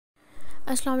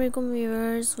Assalamualaikum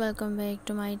viewers, welcome back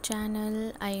to my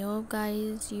channel. I hope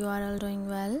guys you are all doing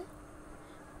well,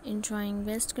 enjoying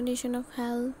best condition of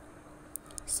health.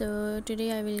 So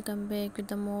today I will come back with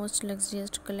the most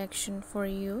luxurious collection for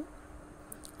you,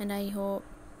 and I hope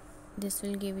this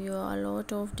will give you a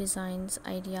lot of designs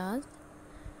ideas,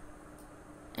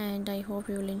 and I hope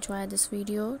you will enjoy this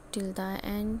video till the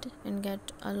end and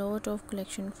get a lot of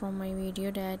collection from my video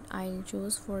that I'll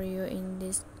choose for you in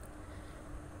this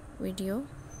video.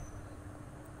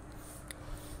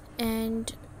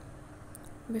 And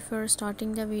before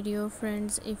starting the video,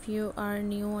 friends, if you are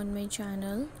new on my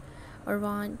channel or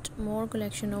want more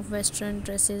collection of western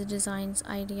dresses, designs,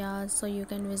 ideas, so you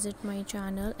can visit my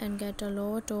channel and get a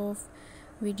lot of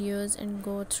videos and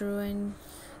go through and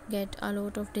get a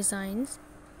lot of designs.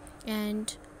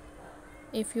 And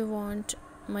if you want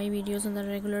my videos on the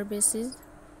regular basis,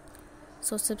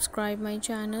 so subscribe my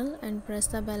channel and press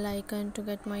the bell icon to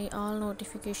get my all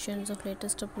notifications of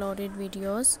latest uploaded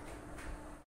videos.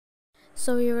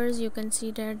 So viewers, you can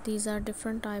see that these are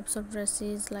different types of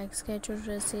dresses like sketcher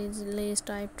dresses, lace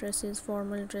type dresses,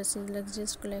 formal dresses,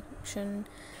 luxurious collection,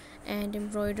 and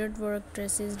embroidered work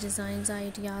dresses, designs,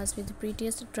 ideas with the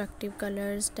prettiest attractive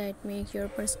colors that make your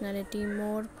personality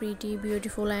more pretty,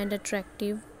 beautiful and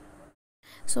attractive.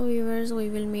 So viewers, we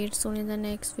will meet soon in the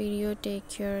next video. Take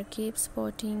care, keep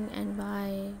supporting, and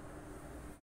bye.